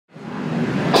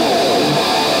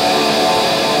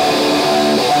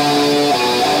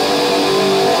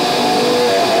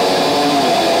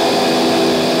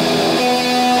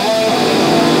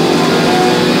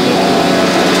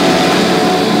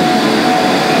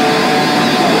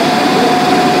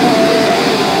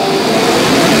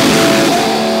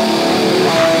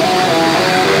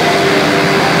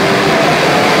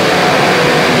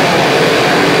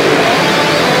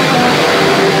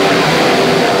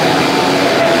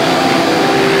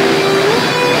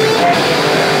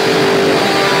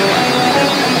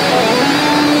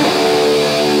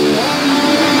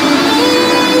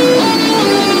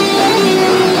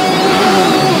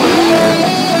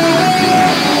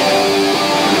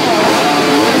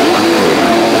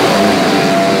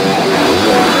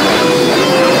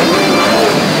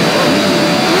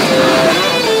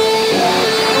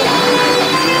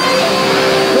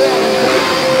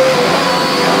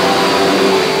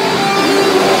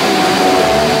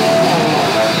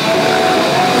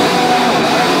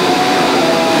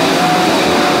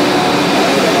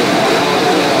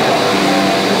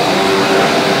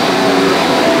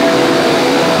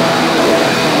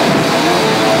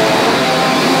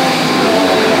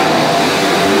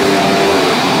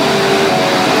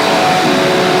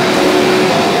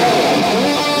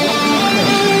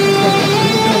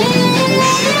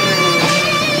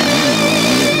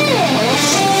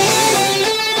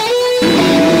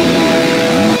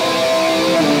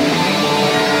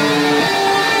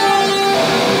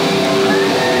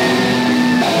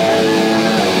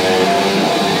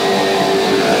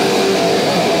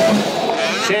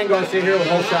Garcia here with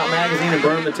Whole Shot Magazine and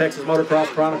Burn the Texas Motocross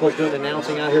Chronicles, doing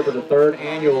announcing out here for the 3rd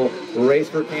annual Race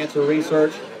for Cancer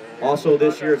Research. Also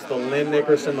this year it's the Lynn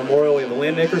Nickerson Memorial. We have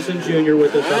Lynn Nickerson Jr.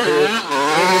 with us up here.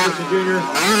 Lynn Nickerson Jr.,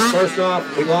 first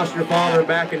off, we lost your father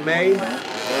back in May, a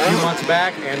few months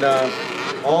back, and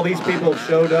all these people have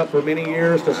showed up for many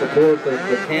years to support the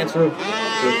cancer,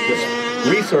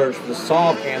 the research to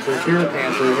solve cancer, cure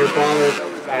cancer. And your father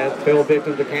fell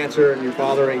victim to cancer, and your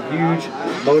father a huge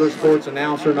motorsports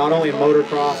announcer, not only in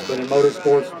motocross, but in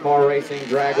motorsports, car racing,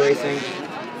 drag racing.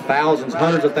 Thousands,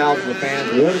 hundreds of thousands of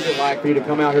fans. What is it like for you to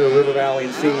come out here to River Valley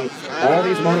and see all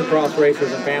these motocross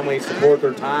racers and families support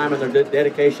their time and their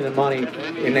dedication and money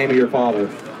in name of your father?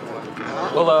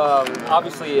 Well,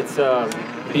 obviously it's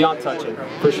beyond touching,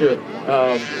 for sure.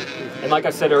 And like I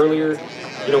said earlier,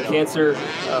 you know, cancer,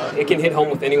 it can hit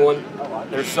home with anyone.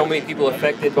 There's so many people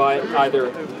affected by it, either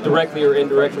directly or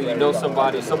indirectly. You know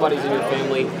somebody's in your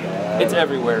family. It's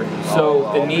everywhere. So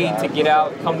the need to get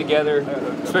out, come together,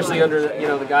 especially under, you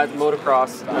know, the guys in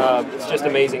motocross, it's just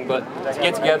amazing. But to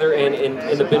get together and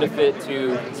the benefit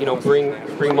to, you know, bring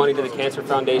money to the Cancer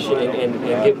Foundation and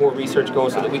get more research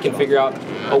going so that we can figure out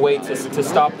a way to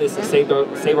stop this and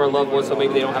save our loved ones so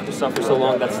maybe they don't have to suffer so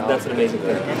long. That's an amazing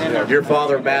thing. Your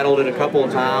father battled it a couple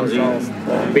of times. He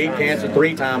beat cancer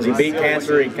 3 times. He beat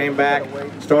cancer, he came back,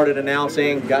 started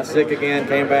announcing, got sick again,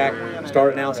 came back,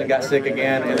 started announcing, got sick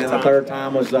again, and then the 3rd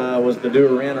time was the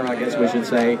doer-inner, I guess we should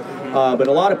say. But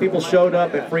a lot of people showed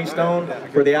up at Freestone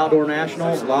for the Outdoor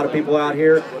Nationals. A lot of people out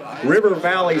here. River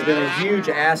Valley's been a huge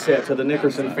asset to the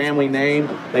Nickerson family name.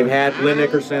 They've had Lynn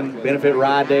Nickerson benefit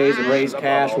ride days and raise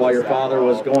cash while your father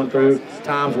was going through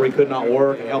times where he could not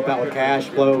work, and help out with cash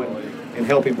flow and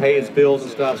help him pay his bills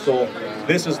and stuff. So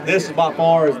this is by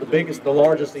far is the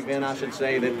largest event, I should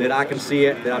say, that I can see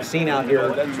it, that I've seen out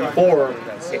here for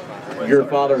your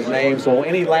father's name. So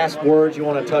any last words you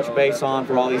want to touch base on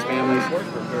for all these families?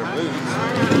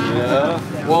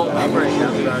 Well,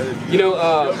 you know,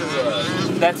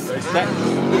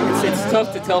 it's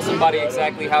tough to tell somebody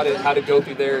exactly how to go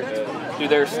through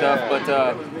their stuff, but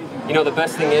you know, the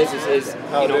best thing is you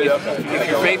know, if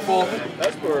you're faithful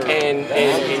and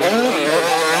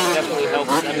that definitely helps.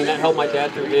 I mean, that helped my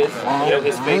dad through his, you know,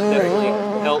 his faith definitely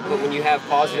helped. But when you have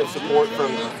positive support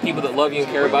from people that love you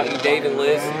and care about you, Dave and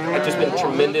Liz have just been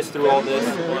tremendous through all this.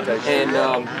 And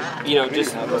you know,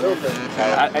 just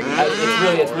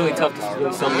it's really tough to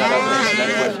really sum that up and answer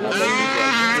that question.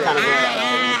 It's kind of a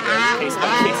case by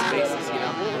case basis, you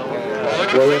know.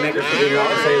 Well, Lynn Nickerson, you ought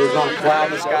to say there's not a cloud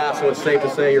in the sky, so it's safe to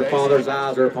say your father's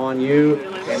eyes are upon you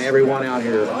and everyone out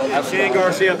here. I'm Shane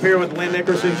Garcia up here with Lynn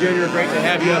Nickerson Jr. Great to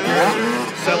have you up here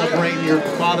celebrating your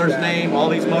father's name. All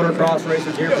these motocross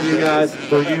races here for you guys,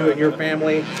 for you and your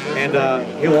family, and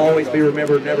he'll always be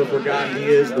remembered, never forgotten. He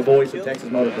is the voice of Texas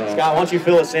motocross. Scott, why don't you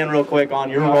fill us in real quick on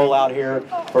your role out here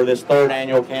for this 3rd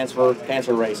annual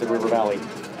cancer race at River Valley?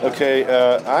 Okay,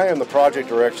 I am the project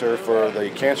director for the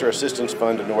Cancer Assistance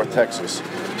Fund in North Texas.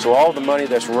 So all the money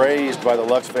that's raised by the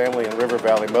Lux family and River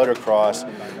Valley Motocross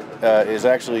is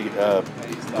actually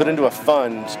put into a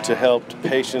fund to help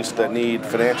patients that need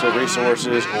financial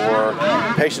resources or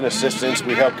patient assistance.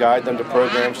 We help guide them to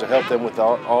programs to help them with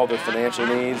all their financial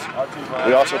needs.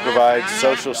 We also provide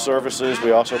social services.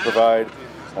 We also provide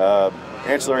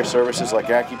ancillary services like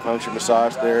acupuncture,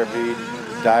 massage therapy,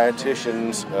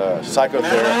 dietitians,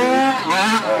 psychotherapy.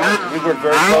 We work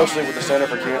very closely with the Center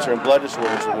for Cancer and Blood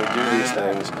Disorders when we do these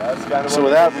things. So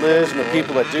without Liz and the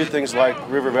people that do things like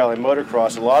River Valley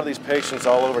Motocross, a lot of these patients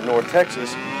all over North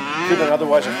Texas couldn't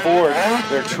otherwise afford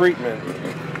their treatment.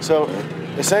 So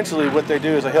essentially what they do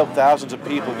is they help thousands of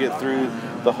people get through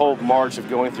the whole march of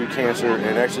going through cancer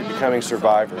and actually becoming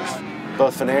survivors,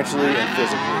 both financially and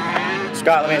physically.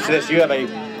 Scott, let me ask you this. You have a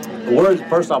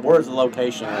first off, where's the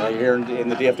location? Are you here in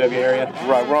the DFW area?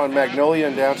 Right, we're on Magnolia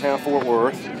in downtown Fort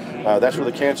Worth. That's where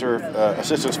the Cancer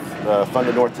Assistance Fund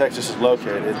of North Texas is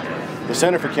located. The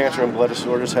Center for Cancer and Blood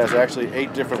Disorders has actually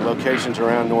 8 different locations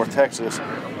around North Texas,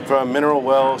 from Mineral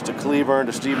Wells to Cleburne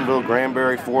to Stephenville,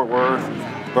 Granbury, Fort Worth,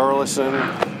 Burleson,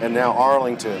 and now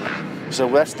Arlington. So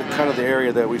that's kind of the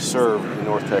area that we serve in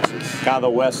North Texas. Kind of the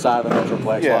west side of the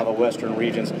Metroplex, yeah. A lot of the western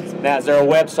regions. Now, is there a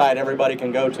website everybody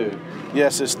can go to?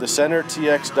 Yes, it's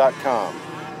thecentertx.com.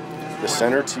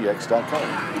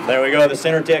 Thecentertx.com. There we go,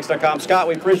 thecentertx.com. Scott,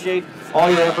 we appreciate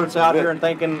all your efforts out here, and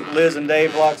thanking Liz and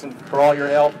Dave Lux for all your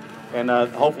help. And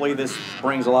hopefully this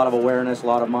brings a lot of awareness, a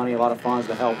lot of money, a lot of funds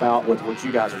to help out with what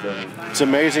you guys are doing. It's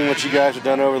amazing what you guys have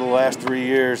done over the last 3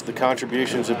 years. The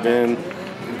contributions have been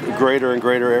greater and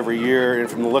greater every year. And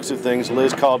from the looks of things,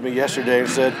 Liz called me yesterday and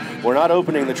said, we're not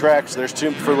opening the tracks. There's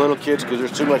for little kids because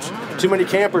there's too many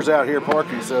campers out here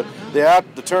parking. So the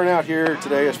turnout here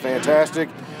today is fantastic.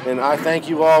 And I thank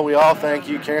you all. We all thank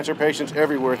you. Cancer patients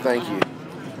everywhere, thank you.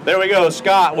 There we go,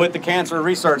 Scott with the Cancer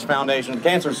Research Foundation,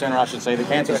 Cancer Center, I should say, the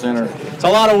Cancer Center. It's a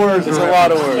lot of words. It's a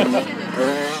lot of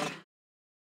words.